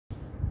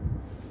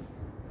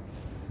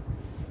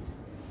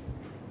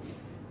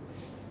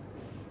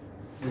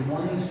Good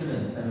morning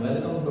students and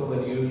welcome to our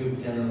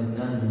YouTube channel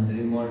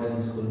Gnan Modern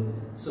School.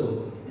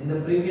 So in the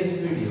previous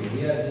video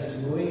we are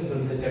just going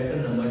through the chapter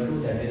number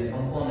 2, that is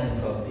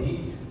components of the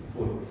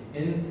food.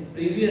 In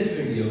previous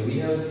video we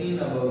have seen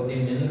about the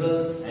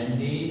minerals and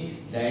the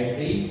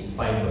dietary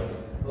fibers.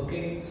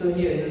 Okay, so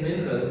here in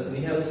minerals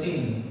we have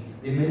seen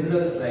the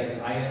minerals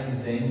like iron,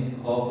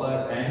 zinc,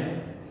 copper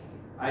and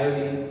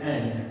iodine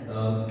and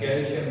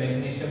calcium,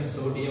 magnesium,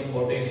 sodium,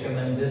 potassium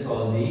and this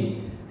all the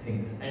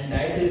things. And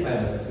dietary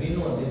fibers, we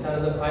know these are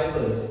the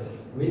fibers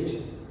which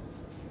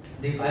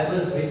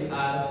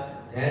are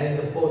there in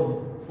the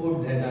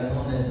food that are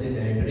known as the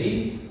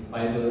dietary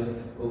fibers.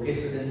 Okay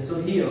students,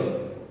 so here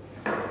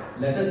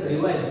let us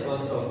revise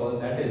first of all,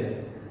 that is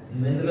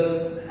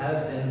minerals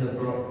helps in the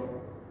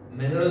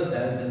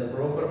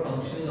proper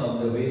functioning of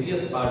the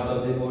various parts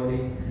of the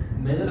body.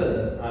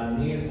 Minerals are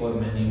needed for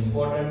many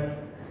important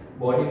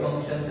body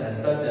functions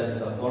such as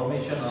the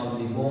formation of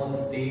the bones,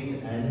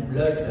 teeth and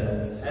blood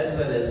cells, as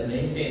well as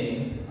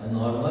maintaining a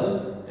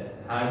normal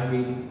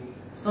heartbeat.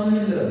 Some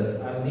minerals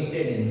are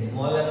needed in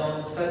small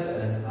amounts such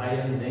as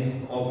iron,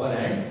 zinc, copper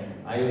and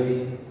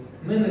iodine.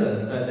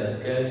 Minerals such as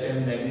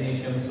calcium,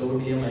 magnesium,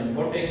 sodium and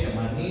potassium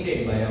are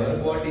needed by our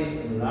bodies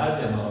in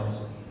large amounts.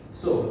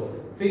 So,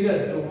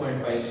 figure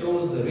 2.5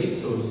 shows the rich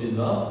sources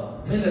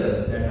of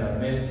minerals that are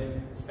milk,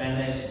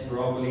 spinach,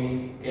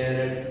 broccoli,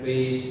 carrot,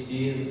 fish,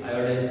 cheese,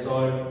 iodized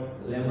salt,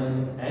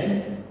 lemon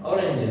and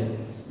oranges.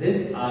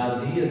 These are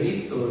the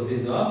rich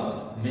sources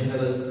of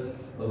minerals.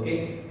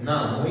 Okay,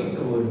 now moving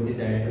towards the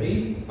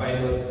dietary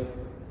fiber.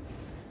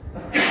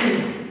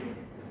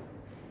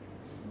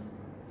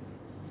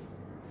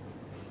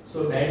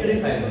 So dietary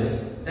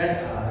fibers,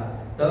 that are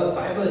the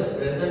fibers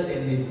present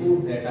in the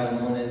food that are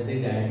known as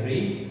the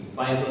dietary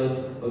fibers.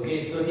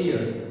 Okay, so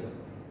here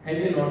have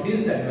you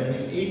noticed that when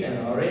you eat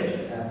an orange,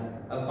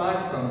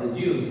 apart from the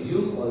juice,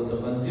 you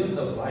also consume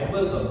the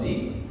fibers of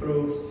the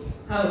fruits?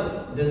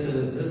 How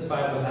this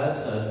fiber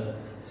helps us?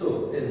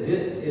 So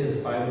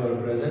is fiber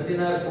present in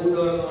our food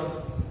or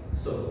not?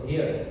 So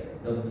here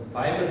the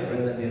fiber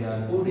present in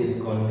our food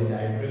is called the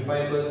dietary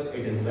fibers.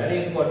 It is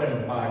very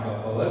important part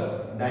of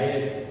our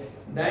diet.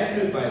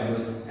 Dietary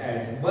fibers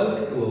adds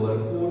bulk to our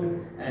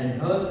food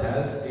and thus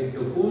helps it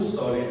to push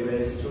solid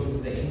waste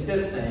through the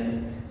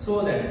intestines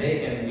so that they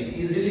can be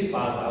easily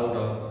passed out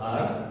of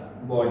our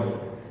body.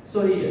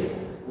 So here,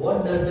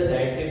 what does the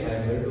dietary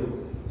fiber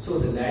do? So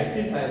the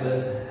dietary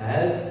fibers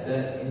helps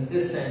the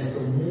intestines to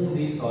move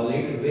the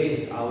solid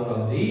waste out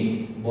of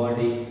the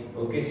body.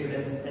 Okay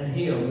students, and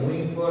here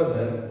moving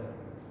further,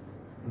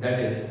 that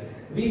is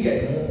we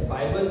get more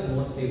fibers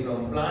mostly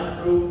from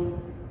plant food,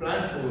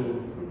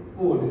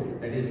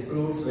 that is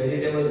fruits,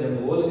 vegetables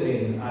and whole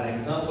grains are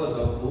examples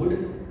of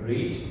food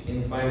rich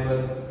in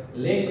fiber.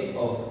 Lack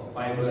of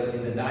fiber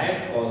in the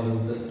diet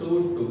causes the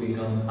stool to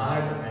become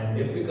hard and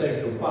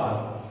difficult to pass,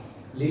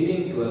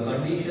 leading to a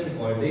condition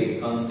called the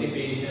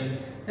constipation.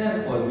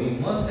 Therefore, we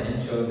must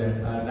ensure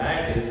that our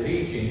diet is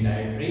rich in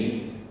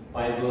dietary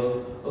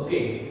fiber.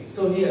 Okay,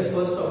 so here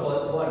first of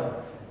all,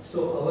 what?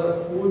 So our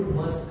food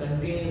must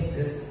contain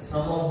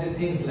some of the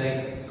things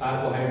like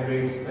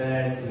carbohydrates,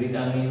 fats,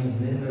 vitamins,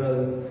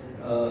 minerals,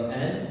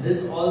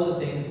 and all the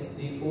things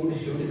the food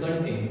should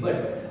contain.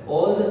 But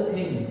all the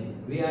things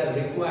we are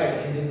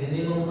required in the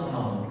minimum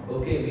amount.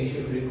 Okay, we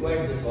should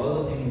require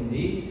all the things in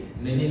the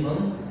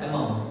minimum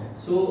amount,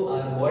 so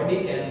our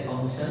body can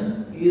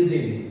function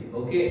easily.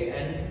 Okay,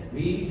 and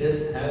we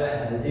just have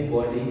a healthy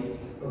body.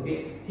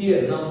 Okay,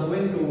 here now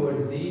moving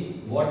towards the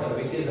water,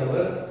 which is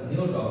our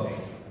new topic.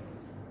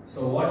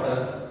 So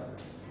water.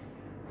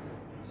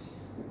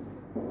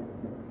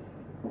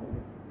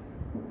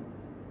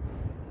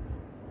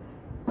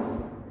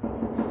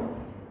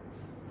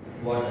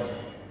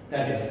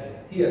 That is,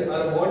 here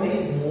our body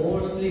is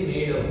mostly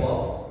made up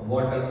of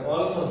water.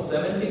 Almost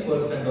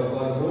 70% of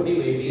our body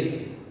weight is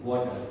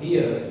water.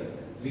 Here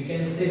we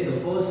can say the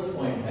first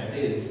point, that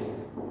is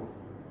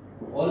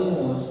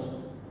almost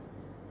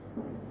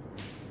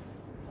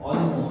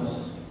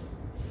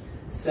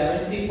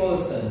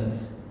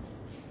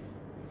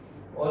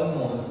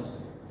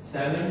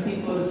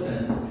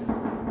 70%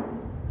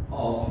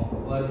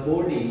 of our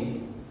body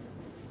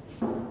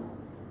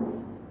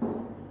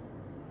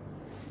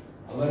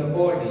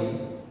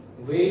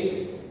weight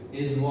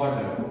is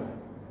water.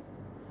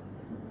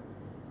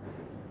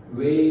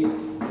 Weight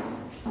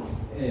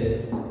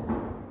is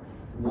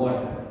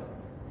water.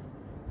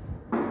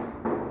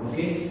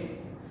 Okay,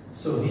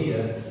 so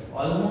here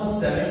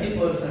almost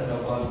 70%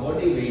 of our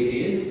body weight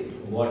is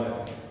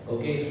water.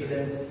 Okay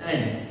students,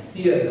 and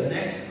here the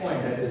next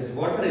point, that is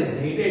water is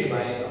needed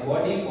by a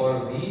body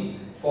for the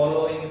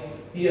following.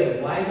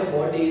 Here why the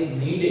body is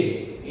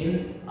needed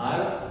in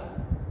our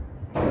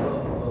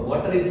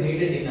water is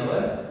needed in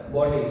our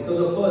body. So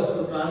the first,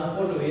 to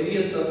transport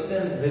various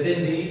substances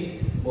within the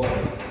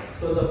body.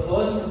 So the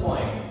first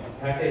point,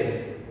 that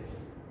is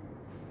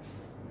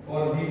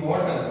for the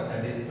water,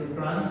 that is to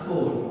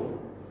transport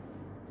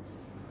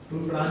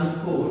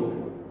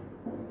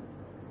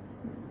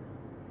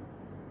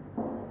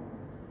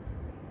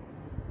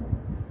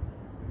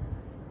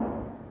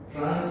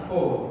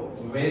transport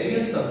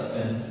various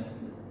substance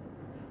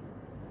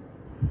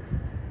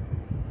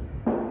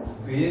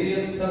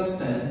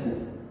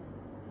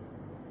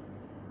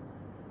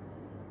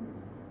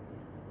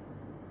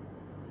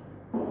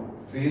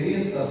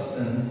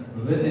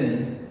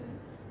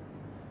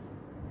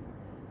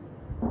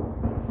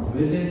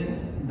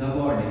within the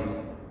body.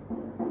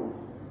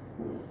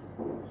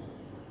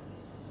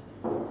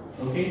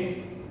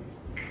 Okay,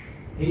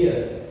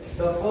 here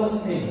the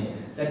first thing,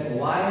 that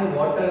why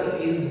water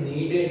is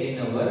needed in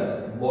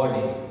our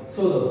body.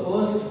 So the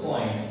first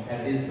point,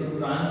 that is to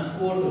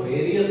transport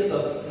various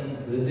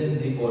substances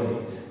within the body.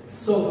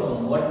 So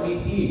from what we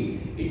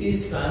eat, it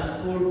is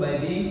transferred by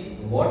the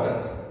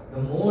water.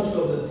 The most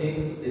of the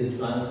things is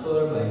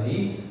transferred by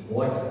the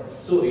water.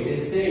 So it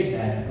is said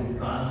that to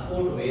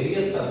transport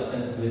various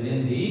substances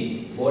within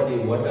the body,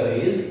 water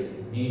is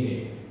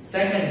needed.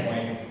 Second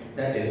point,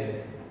 that is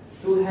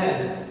to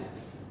help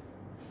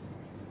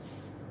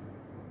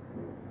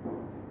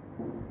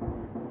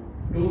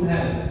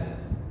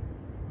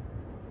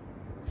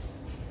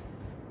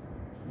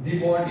the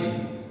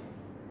body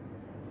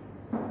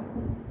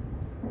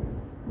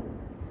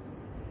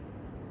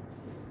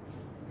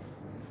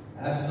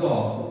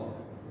absorb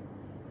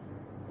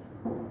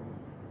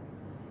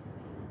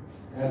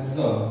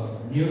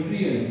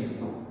nutrients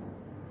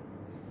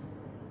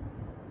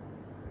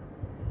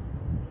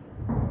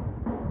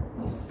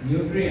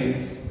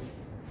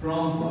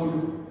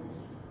from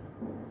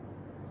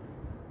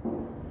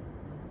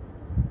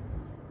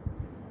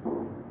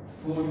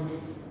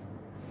food.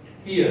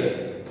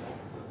 Here,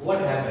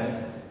 what happens?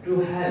 To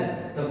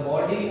help the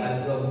body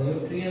absorb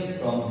nutrients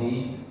from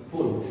the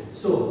food.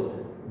 So,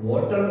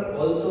 water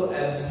also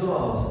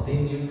absorbs the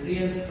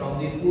nutrients from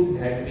the food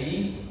that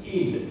we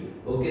eat.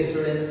 Okay,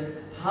 students,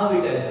 how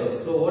it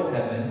absorbs? So, what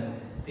happens?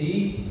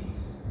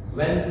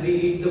 When we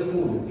eat the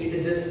food,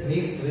 it just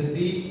mixes with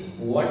the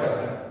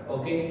water.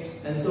 Okay,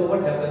 and so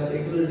what happens?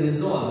 It will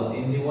dissolve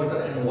in the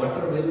water, and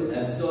water will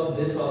absorb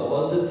this or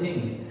all the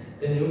things,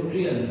 the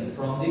nutrients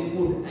from the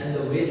food, and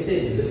the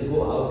wastage will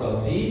go out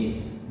of the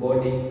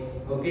body.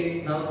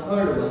 Okay, now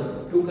third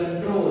one, to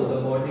control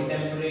the body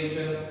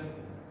temperature.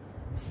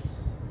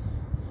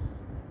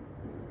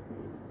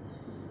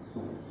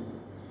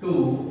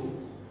 To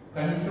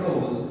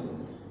control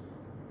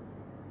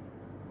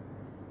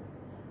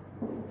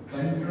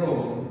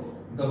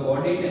the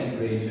body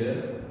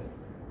temperature.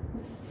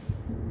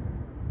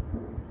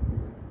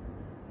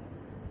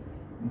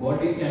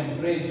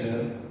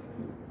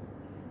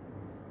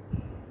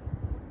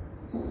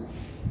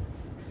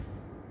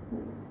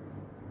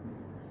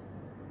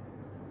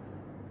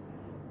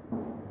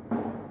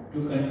 To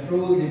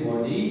control the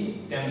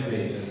body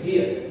temperature.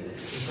 Here,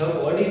 the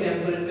body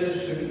temperature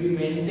should be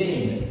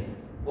maintained.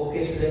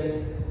 Okay, students.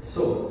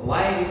 So,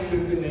 why it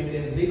should be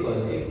maintained?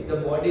 Because if the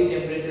body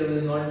temperature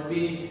will not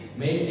be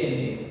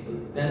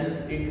maintained,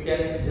 then it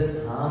can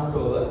just harm to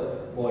our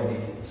body.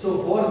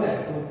 So, for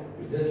that, to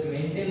just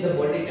maintain the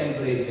body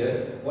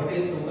temperature, what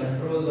is to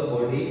control the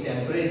body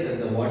temperature?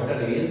 The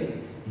water is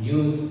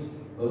used.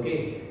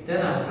 Okay.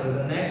 Then after,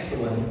 the next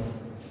one,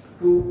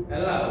 to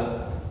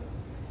allow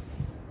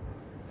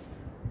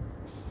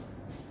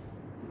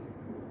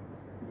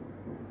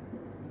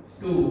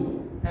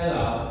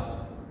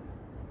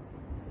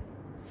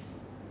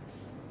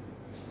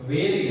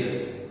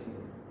various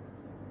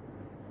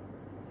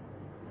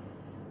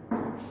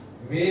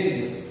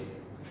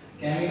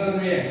chemical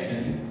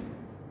reaction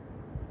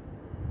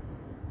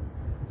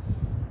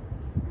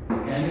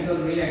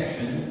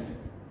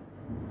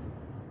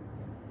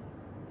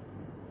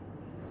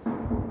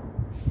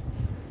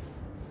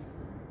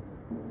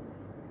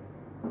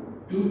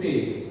to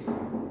take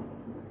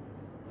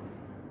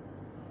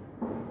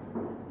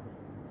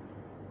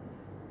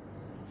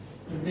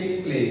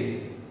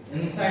place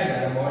inside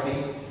our body,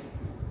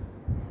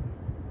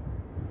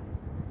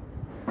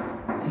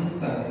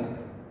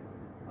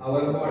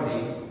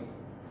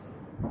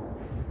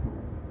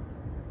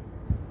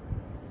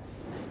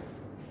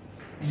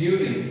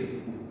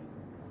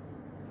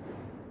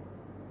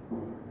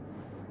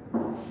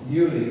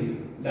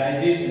 during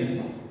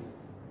digestions,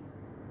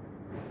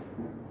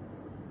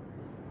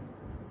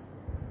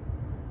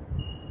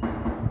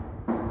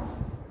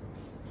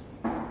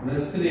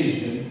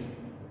 respiration,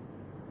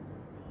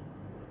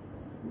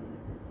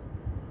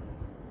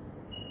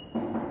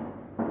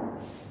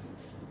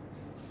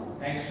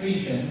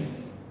 excretion,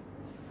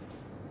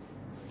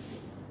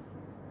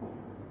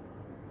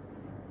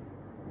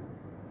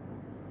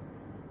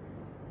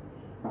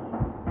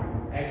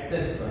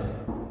 etc.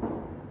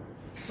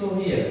 So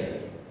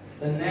here,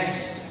 the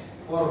next,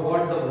 for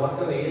what the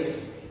water is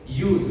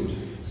used.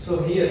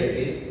 So here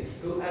it is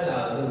to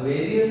allow the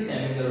various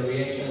chemical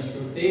reactions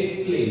to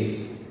take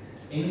place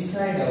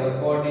inside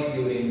our body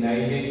during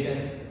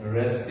digestion,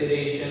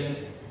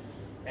 respiration,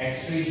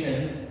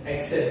 excretion,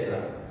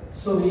 etc.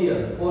 So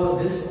here,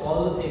 for this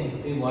all the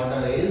things, the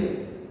water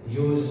is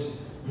used.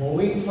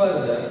 Moving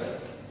further,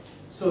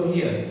 so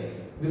here,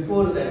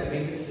 before that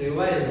we just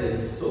revise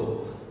this.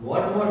 So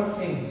what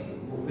things,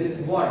 with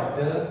what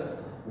the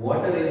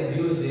water is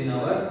used in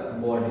our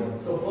body.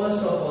 So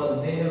first of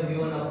all, they have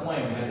given a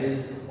point, that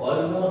is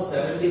almost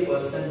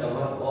 70% of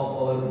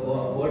our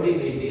body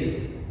weight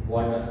is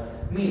water.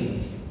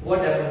 Means what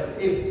happens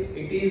if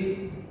it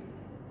is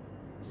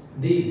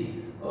the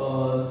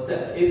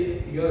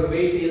if your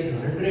weight is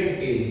 100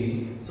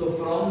 kg, so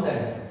from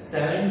that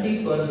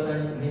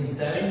 70% means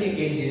 70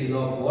 kgs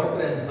of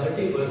water and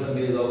 30% of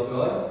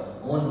your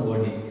own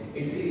body.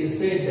 It is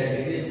said that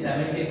it is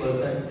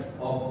 70%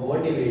 of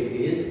body weight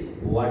is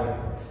water.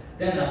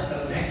 Then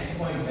after next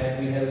point that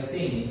we have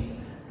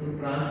seen, to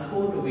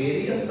transport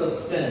various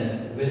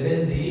substance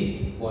within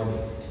the body.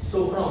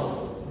 So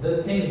from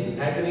the things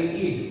that we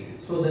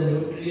eat, so the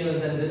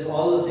nutrients and this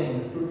all the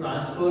things to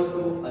transfer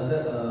to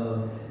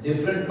other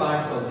different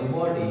parts of the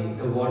body,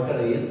 the water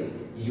is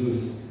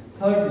used.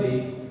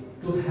 Thirdly,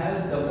 to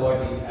help the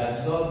body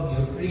absorb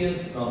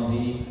nutrients from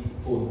the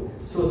food.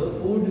 So the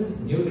food's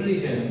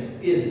nutrition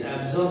is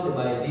absorbed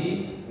by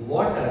the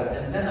water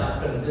and then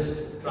after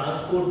just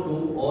transport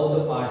to all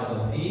the parts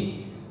of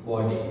the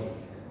body.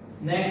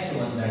 Next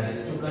one, that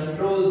is to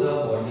control the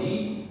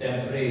body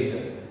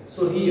temperature.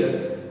 So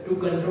here, to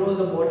control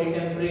the body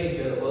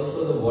temperature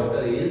also the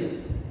water is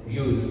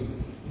used.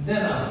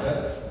 Then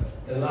after,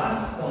 the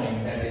last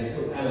point, that is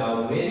to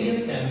allow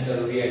various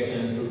chemical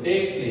reactions to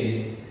take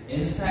place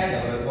inside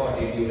our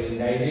body during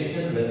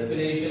digestion,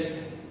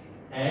 respiration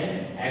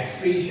and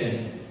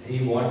excretion,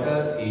 the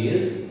water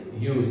is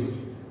used.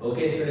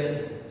 Okay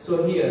students,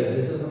 so here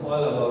this is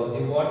all about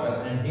the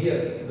water, and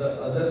here the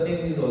other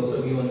thing is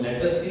also given.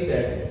 Let us see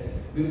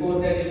that.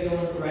 Before that, if you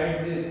want to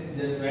write this,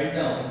 just write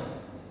down.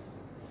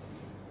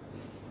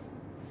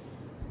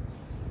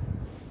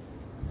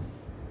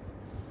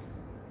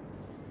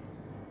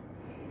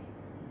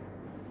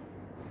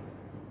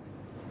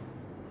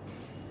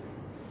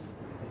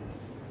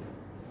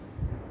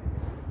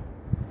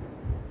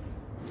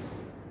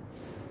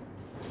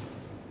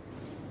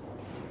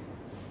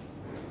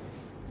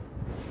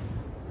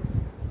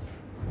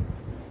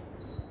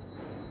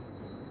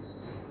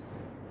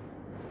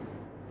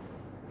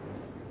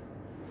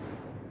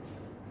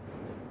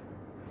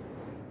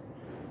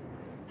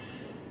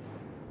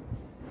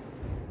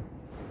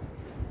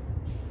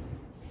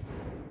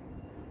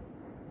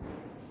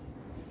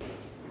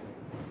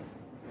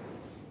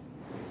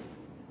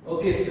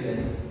 Okay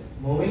students,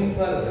 moving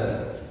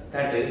further,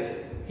 that is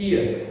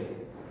here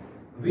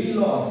we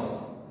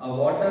lost a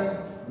lot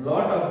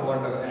of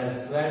water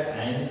as sweat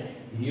and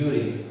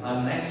urine.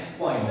 Our next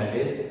point, that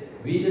is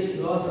we just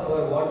lost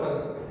our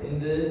water in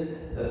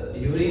the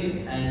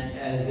urine and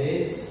as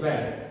a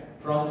sweat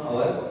from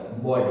our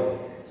body.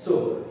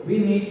 So we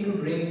need to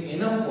drink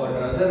enough water,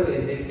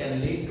 otherwise it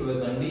can lead to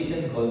a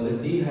condition called the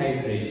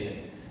dehydration.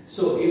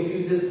 So if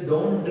you just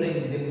don't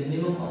drink the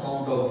minimum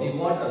amount of the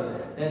water,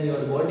 then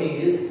your body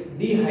is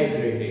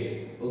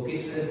dehydrated. Okay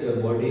students, your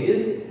body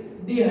is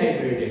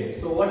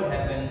dehydrated. So what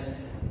happens?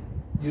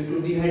 Due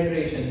to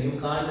dehydration, you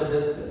can't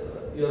just,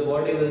 your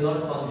body will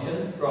not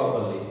function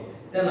properly.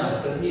 Then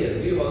after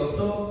here, we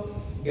also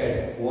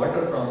get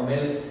water from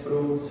milk,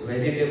 fruits,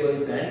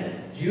 vegetables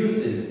and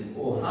juices.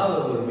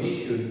 However, we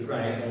should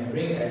try and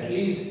drink at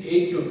least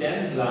 8 to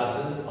 10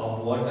 glasses of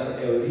water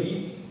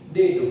every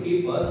day to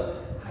keep us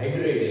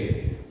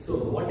hydrated. So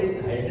what is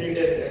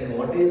hydrated and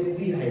what is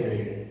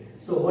dehydrated?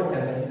 So what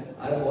happens?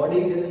 Our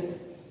body just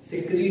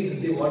secretes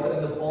the water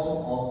in the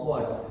form of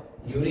what?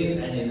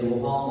 Urine and in the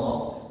form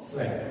of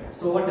sweat.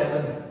 So what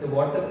happens? The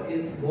water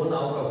is gone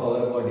out of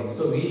our body.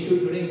 So we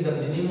should drink the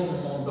minimum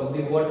amount of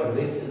the water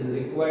which is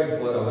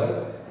required for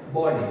our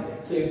body.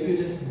 So if you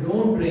just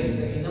don't drink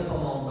the enough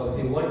amount of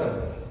the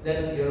water,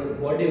 then your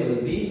body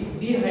will be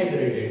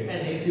dehydrated.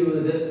 And if you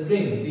will just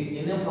drink the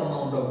enough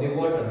amount of the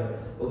water,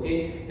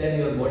 okay, then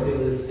your body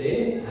will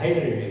stay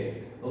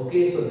hydrated.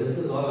 Okay, so this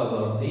is all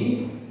about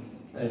the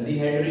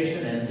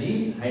dehydration and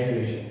the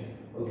hydration.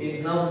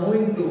 Okay, now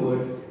moving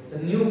towards the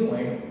new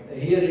point.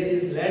 Here it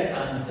is let's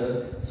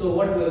answer. So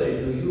what will I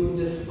do? You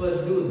just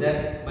first do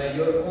that by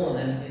your own,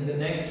 and in the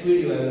next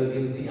video I will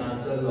give the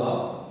answers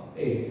of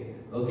it.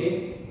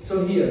 Okay,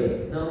 so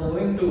here now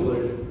moving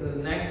towards the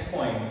next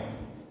point,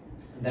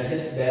 that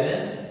is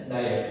balanced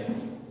diet.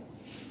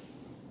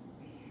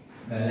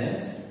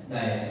 Balanced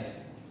diet.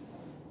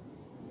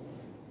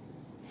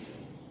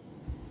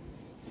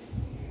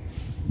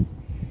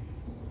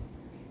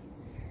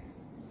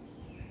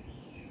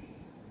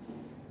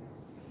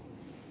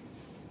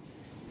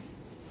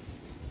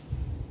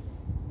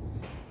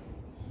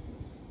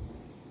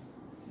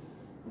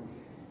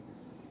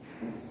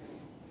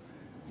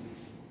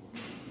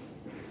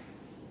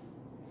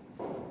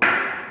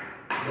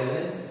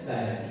 Balanced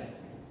diet.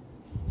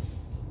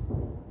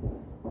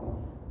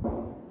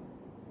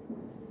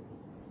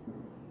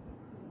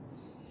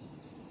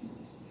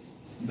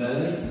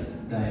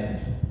 Balanced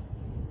diet.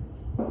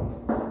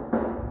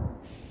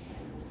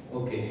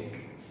 Okay.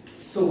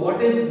 So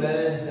what is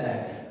balanced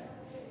diet?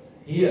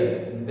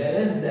 Here,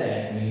 balanced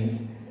diet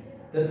means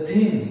the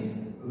things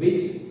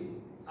which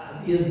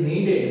is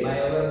needed by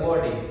our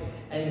body,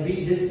 and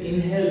we just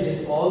inhale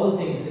this all the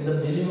things in the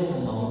minimum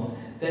amount.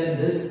 then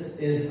this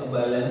is a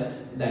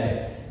balanced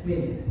diet.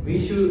 Means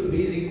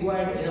we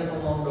require enough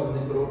amount of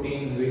the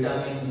proteins,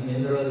 vitamins,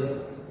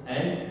 minerals,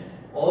 and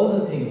all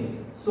the things.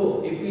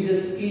 So if we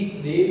just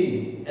eat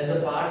daily as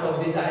a part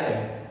of the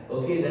diet,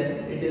 okay,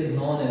 then it is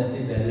known as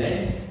the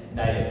balanced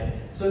diet.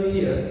 So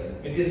here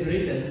it is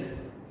written,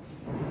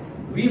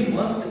 we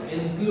must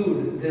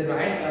include the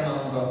right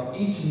amount of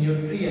each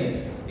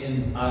nutrients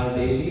in our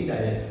daily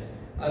diet.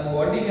 Our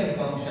body can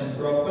function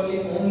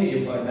properly only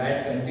if our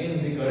diet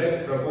contains the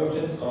correct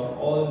proportions of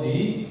all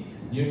the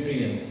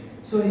nutrients.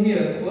 So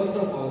here, first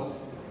of all,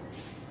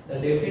 the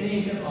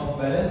definition of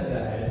balanced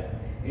diet,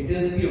 it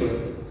is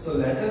given. So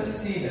let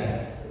us see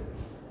that.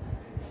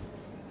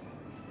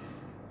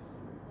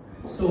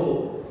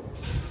 So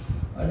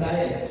a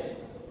diet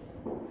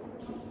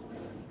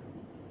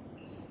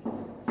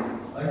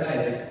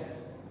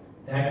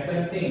that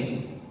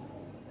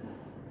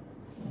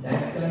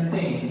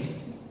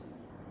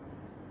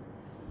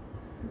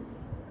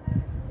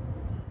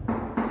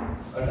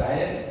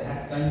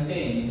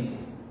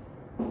contains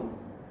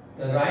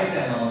the right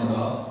amount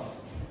of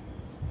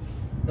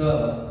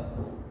the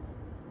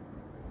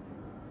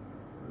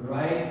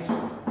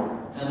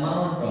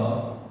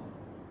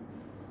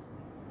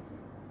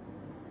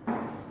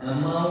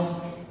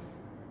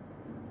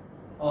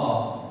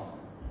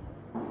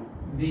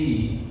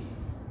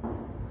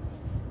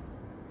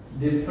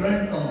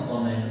different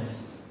components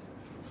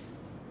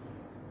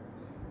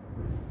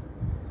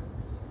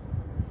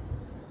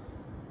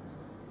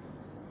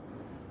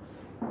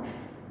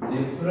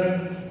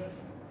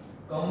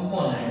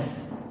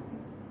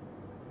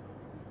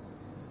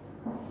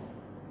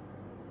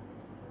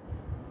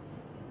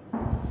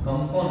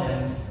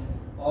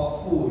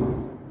of food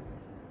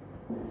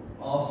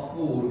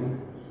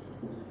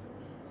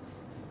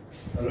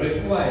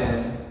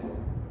required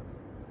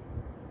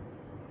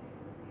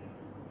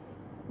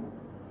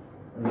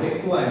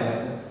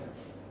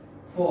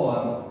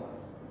for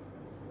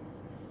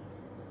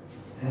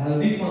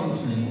healthy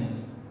functioning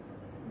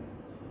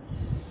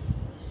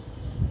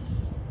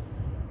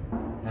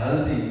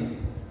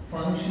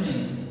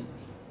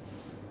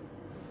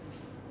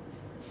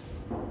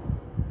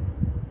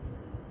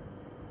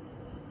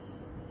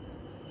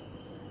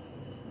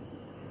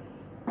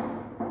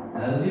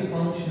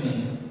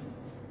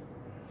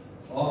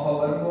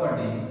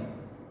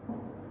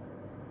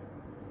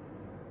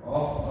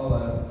of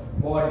our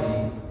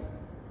body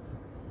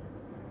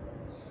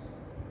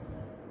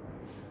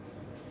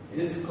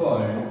is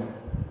called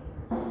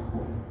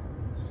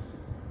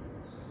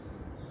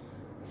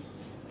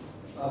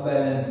a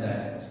balanced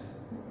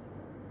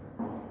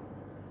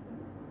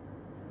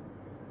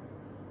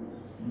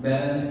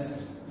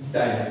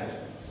diet.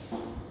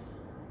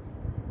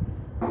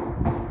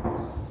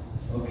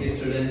 Okay,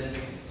 students.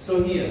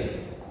 So here,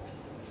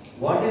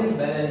 what is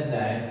balanced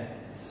diet?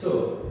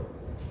 So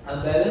a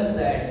balanced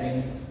diet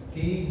means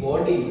the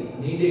body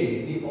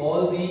needed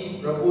all the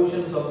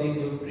proportions of the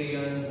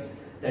nutrients,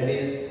 that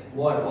is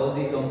all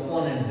the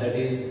components, that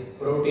is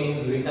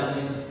proteins,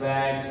 vitamins,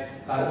 fats,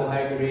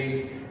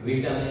 carbohydrate,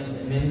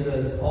 vitamins,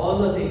 minerals, all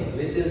the things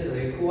which is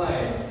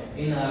required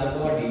in our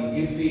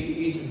body. If we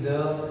eat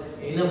the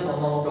enough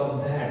amount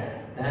of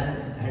that,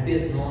 then that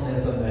is known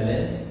as a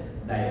balanced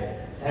diet.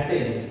 That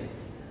is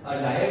a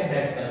diet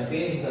that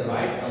contains the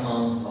right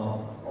amounts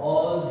of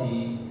all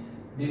the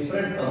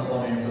different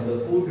components of the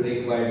food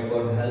required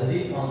for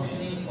healthy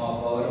functioning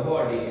of our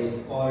body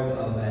is called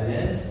a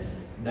balanced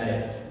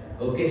diet.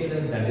 Okay,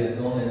 students, that is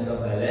known as a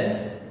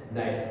balanced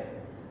diet.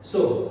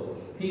 So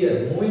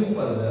here, moving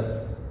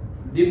further,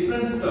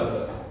 different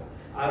stuffs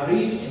are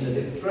rich in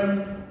the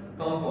different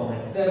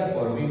components.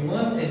 Therefore, we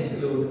must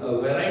include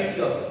a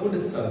variety of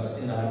foodstuffs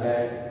in our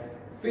diet.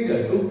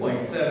 Figure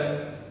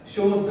 2.7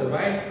 shows the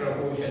right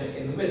proportion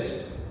in which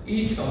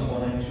each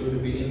component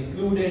should be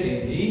included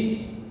in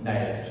the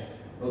diet.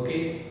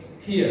 Okay,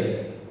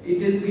 here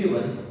it is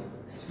given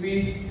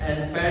sweets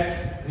and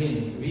fats,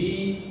 means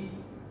we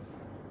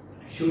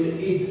should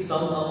eat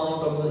some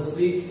amount of the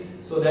sweets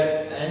so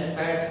that and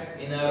fats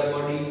in our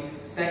body.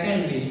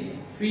 Secondly,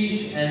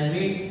 fish and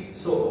meat.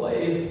 So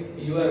if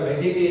you are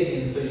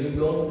vegetarian, so you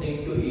don't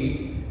need to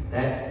eat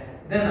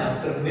that. Then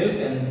after, milk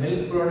and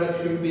milk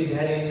products should be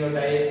there in your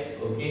diet.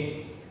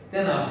 Okay.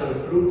 Then after,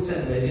 fruits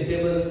and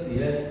vegetables.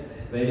 Yes,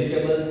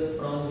 vegetables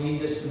from we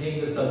just make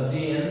the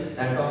sabji and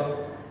that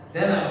all.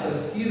 Then after,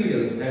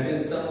 cereals, that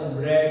is some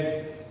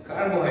breads,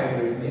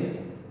 carbohydrate means,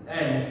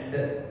 and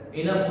the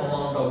enough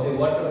amount of the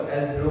water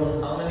as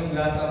grown. How many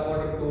glass of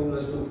water? 2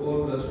 plus 2,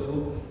 4 plus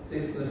 2,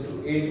 6 plus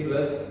 2, 8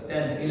 plus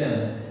 10,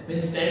 11.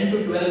 Means 10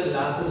 to 12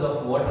 glasses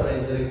of water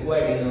is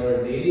required in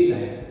our daily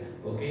life.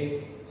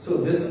 Okay. So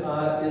this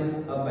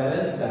is a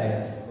balanced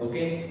diet.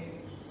 Okay.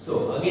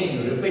 So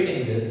again,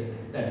 repeating this,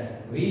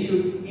 that we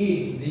should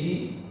eat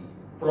the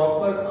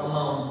proper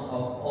amount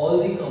of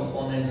all the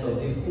components of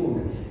the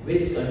food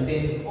which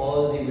contains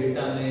all the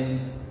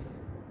vitamins,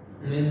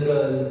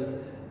 minerals,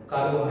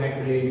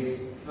 carbohydrates,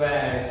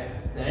 fats,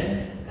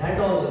 and that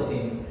all the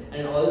things.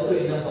 and also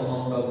enough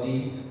amount of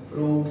the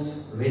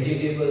fruits,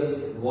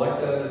 vegetables,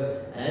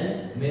 water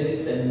and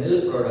milks and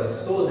milk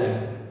products, so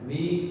that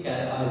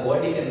our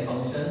body can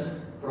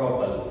function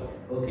properly.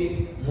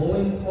 Okay,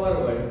 moving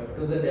forward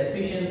to the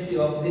deficiency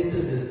of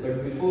diseases,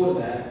 but before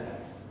that,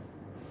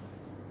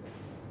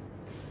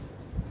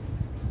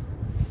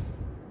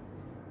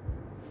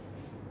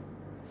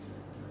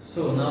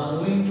 so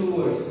now moving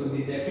towards to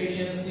the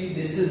deficiency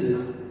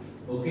diseases.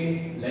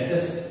 Okay, let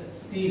us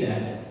see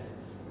that.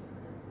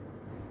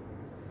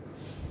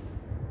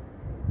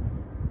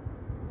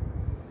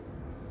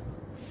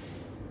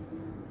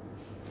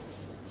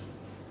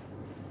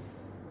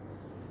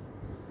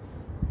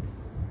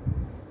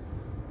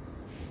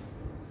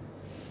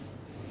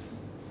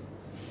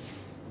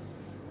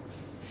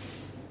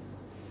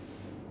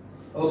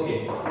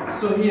 Okay,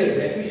 so here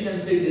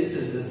deficiency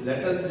diseases,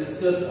 let us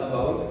discuss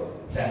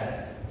about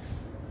that.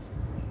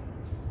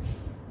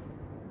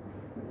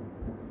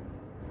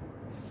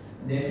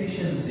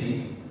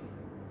 Deficiency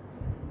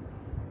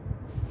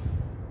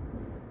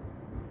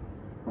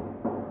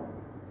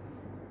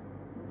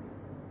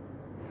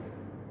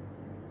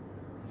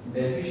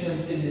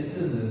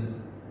diseases.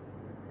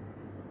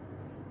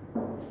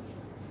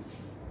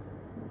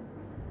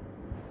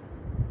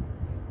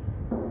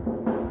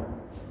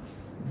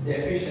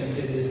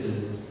 Deficiency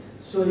diseases.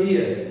 So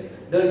here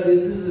the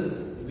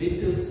diseases which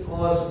is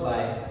caused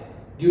by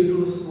due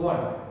to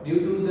what? Due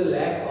to the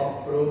lack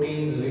of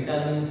proteins,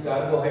 vitamins,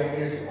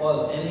 carbohydrates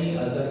or any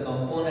other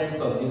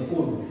components of the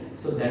food.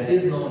 So that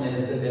is known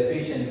as the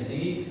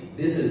deficiency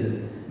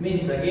diseases.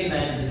 Means again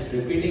I am just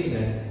repeating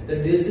that the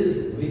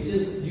disease which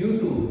is due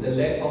to the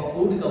lack of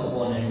food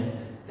components,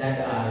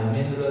 that are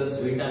minerals,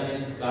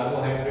 vitamins,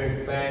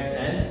 carbohydrate, fats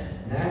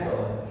and that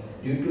all.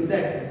 Due to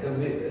that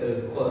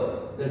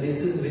the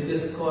disease which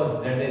is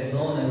caused, that is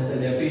known as the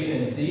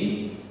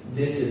deficiency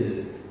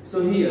diseases.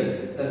 So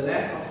here the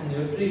lack of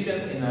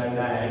nutrition in our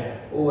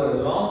diet over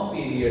a long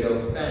period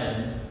of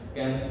time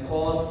can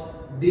cause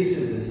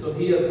diseases. So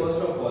here first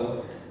of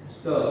all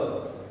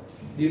the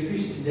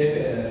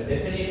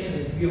definition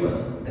is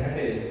given, that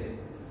is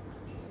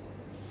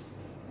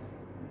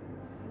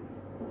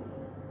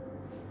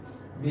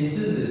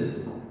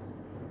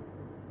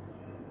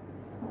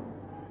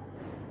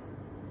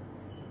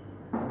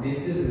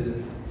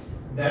diseases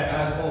that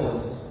are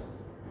caused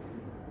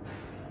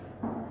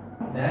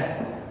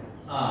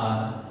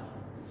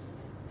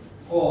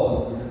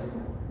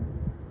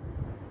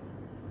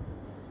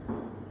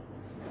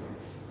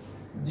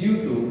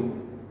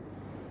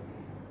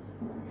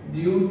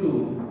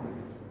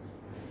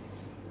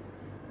to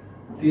the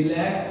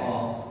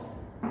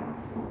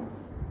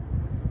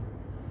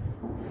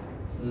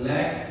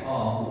lack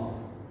of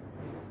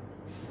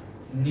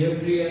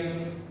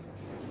nutrients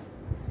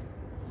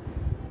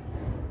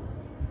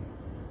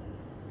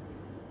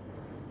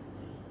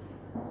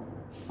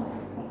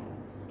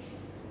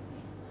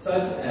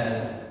such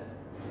as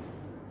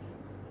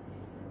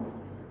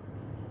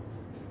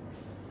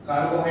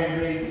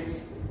carbohydrates,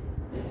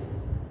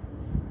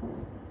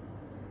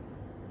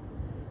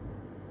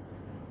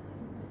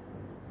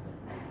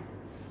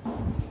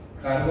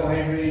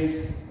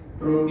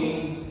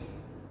 proteins,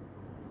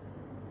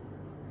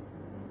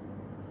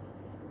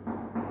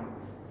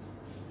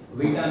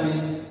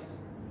 vitamins,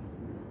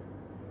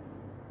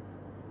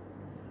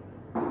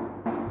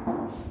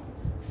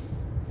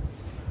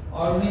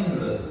 or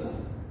minerals.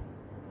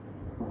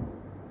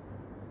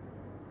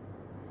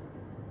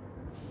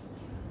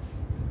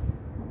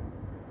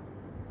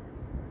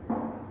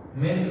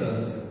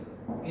 Minerals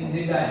in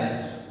the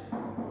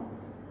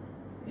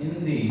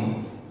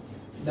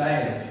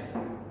diet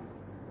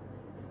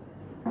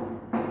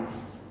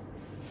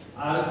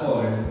are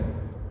called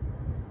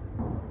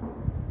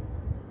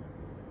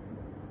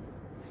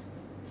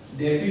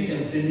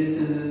deficiency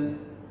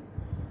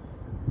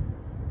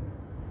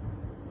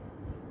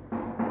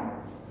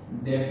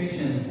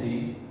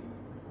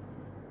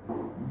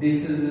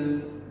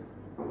diseases.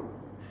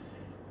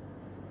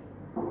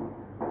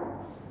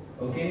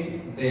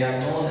 Okay, they are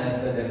known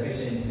as the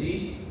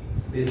deficiency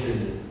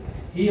diseases.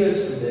 Here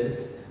students,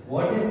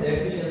 what is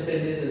deficiency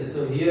disease?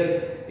 So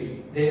here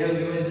they have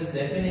given this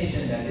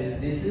definition, that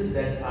is diseases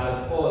that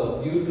are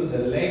caused due to the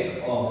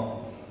lack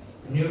of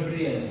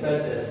nutrients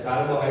such as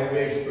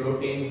carbohydrates,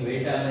 proteins,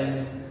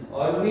 vitamins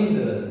or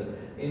minerals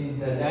in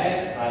the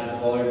diet are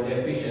called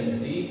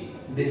deficiency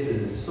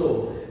diseases.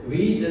 So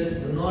we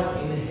just do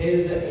not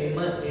inhale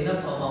the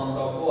enough amount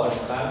of what?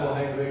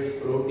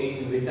 Carbohydrates,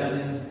 protein,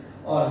 vitamins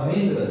or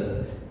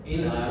minerals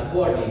in our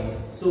body.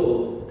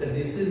 So the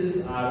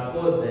diseases are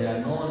caused, they are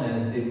known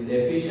as the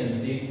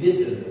deficiency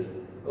diseases.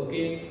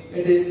 Okay,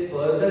 it is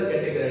further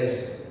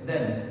categorized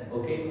then.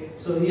 Okay,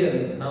 so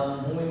here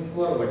now moving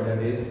forward,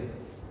 that is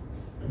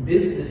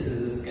these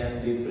diseases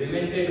can be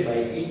prevented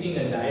by eating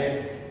a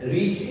diet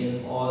rich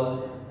in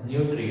all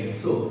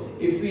nutrients. So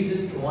if we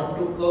just want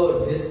to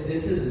cover these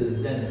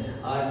diseases, then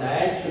our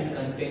diet should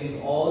contain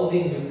all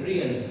the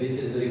nutrients which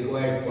is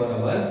required for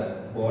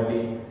our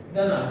body.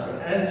 Then after,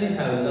 as we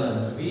have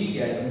learned, we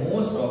get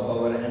most of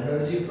our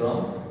energy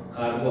from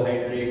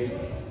carbohydrates.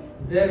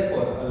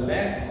 Therefore, a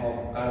lack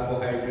of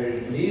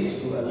carbohydrates leads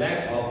to a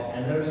lack of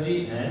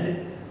energy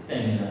and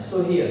stamina.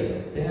 So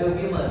here they have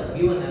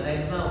given an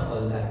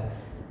example that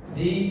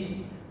the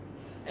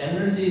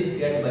energy is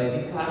get by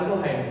the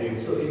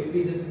carbohydrates. So if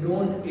we just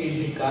don't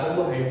eat the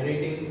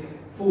carbohydrating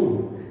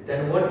food,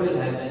 then what will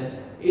happen?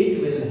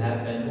 It will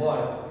happen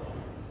what?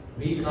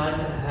 We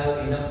can't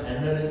have enough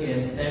energy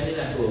and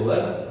stamina to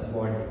our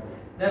body.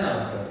 Then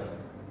after,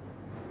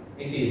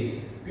 it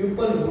is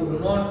people who do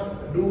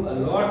not do a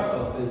lot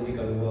of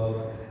physical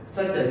work,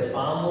 such as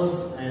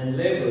farmers and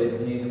laborers,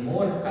 need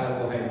more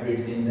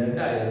carbohydrates in their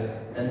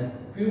diet than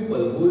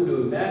people who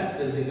do less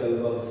physical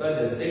work, such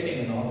as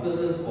sitting in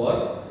offices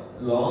for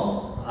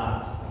long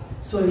hours.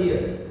 So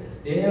here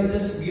they have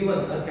just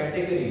given a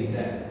category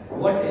that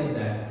what is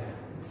that?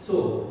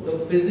 So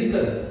the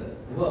physical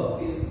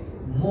work is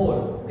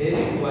more, they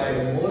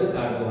require more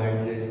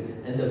carbohydrates,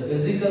 and the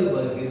physical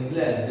work is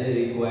less,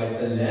 they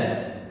require the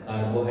less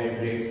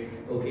carbohydrates.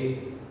 Okay.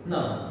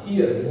 Now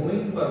here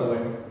moving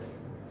forward,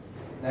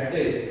 that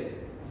is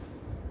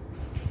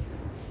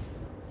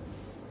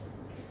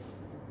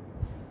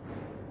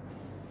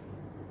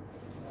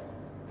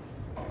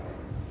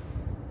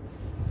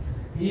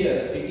here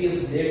it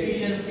is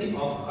deficiency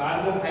of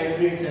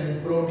carbohydrates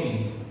and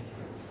proteins.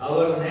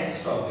 Our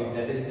next topic,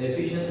 that is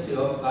deficiency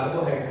of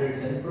carbohydrates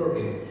and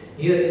protein.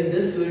 Here in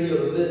this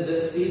video we will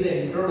just see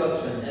the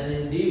introduction, and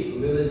in deep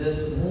we will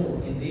just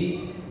move in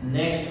the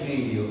next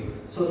video.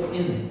 So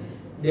in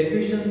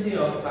deficiency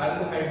of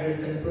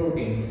carbohydrates and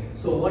protein,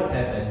 so what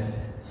happens?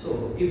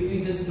 So if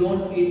we just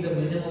don't eat the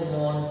minimum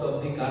amounts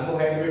of the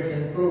carbohydrates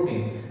and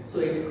protein, so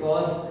it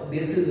causes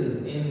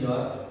diseases in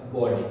your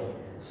body.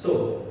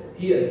 So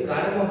here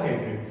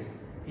carbohydrates,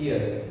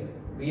 here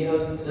we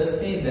have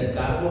just seen that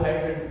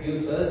carbohydrates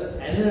gives us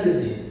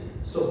energy.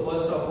 So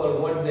first of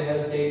all, what they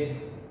have said,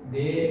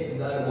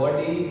 our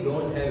body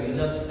don't have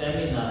enough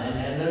stamina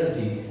and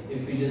energy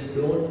if we just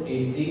don't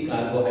eat the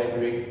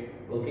carbohydrate.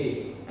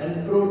 Okay.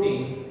 And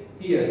proteins,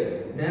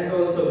 here that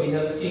also we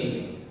have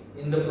seen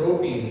in the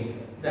proteins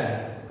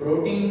that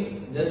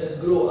proteins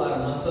just grow our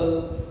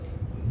muscles,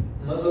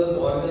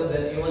 organs,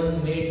 and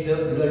even make the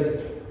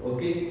blood.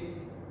 Okay.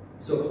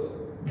 So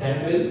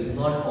that will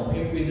not form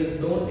if we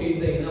just don't eat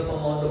the enough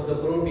amount of the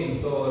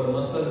protein. So our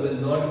muscle will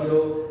not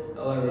grow,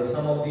 or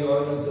some of the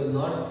organs will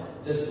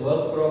not just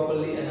work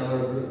properly, and our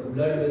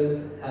blood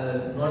will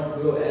not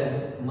grow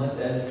as much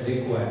as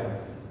required.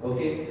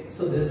 Okay,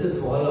 so this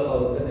is all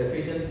about the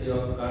deficiency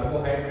of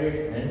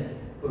carbohydrates and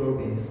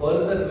proteins.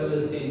 Further we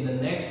will see in the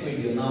next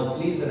video. Now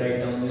please write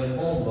down your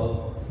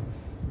homework.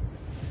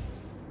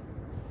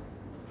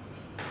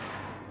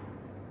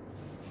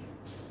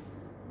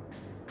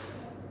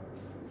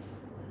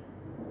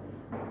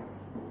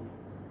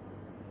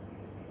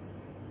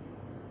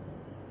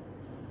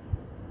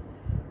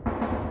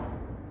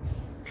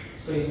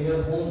 So in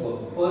your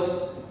homework,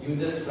 first you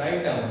just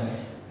write down,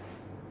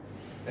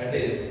 that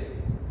is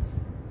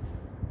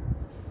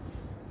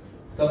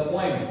the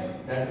points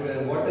that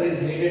where water is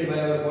needed by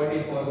our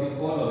body for the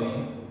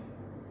following.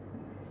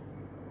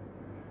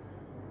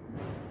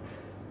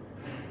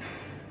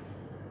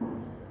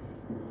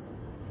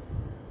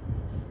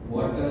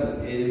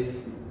 Water is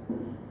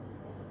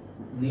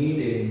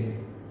needed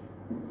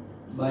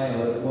by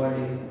our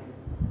body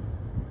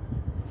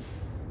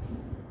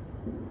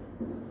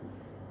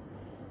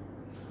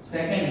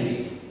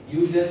Secondly,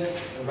 you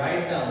just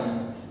write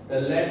down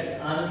the let's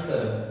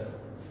answer.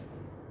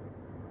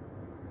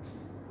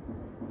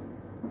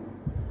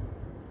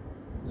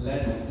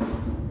 Let's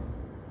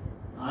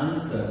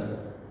answer.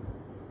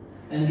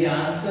 And the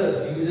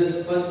answers you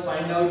just first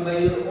find out by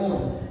your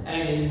own.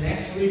 And in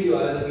next video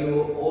I will give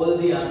you all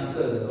the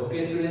answers.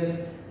 Okay students?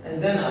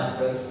 And then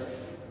after,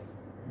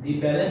 the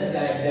balanced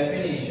diet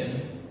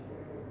definition.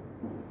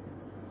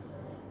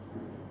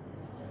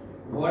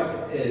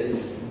 What is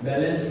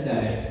balanced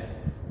diet?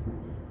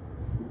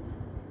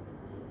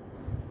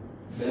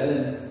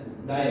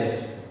 Balanced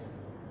diet.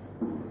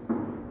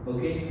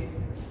 Okay.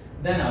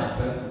 Then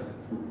after,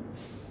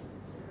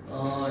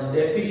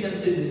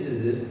 deficiency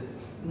diseases.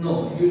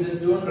 No, you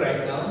just don't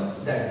write down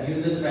that.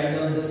 You just write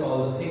down this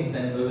all the things,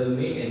 and we will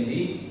meet in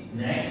the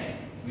next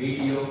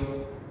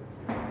video.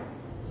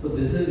 So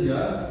this is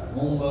your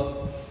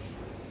homework.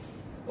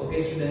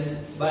 Okay students,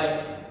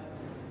 bye.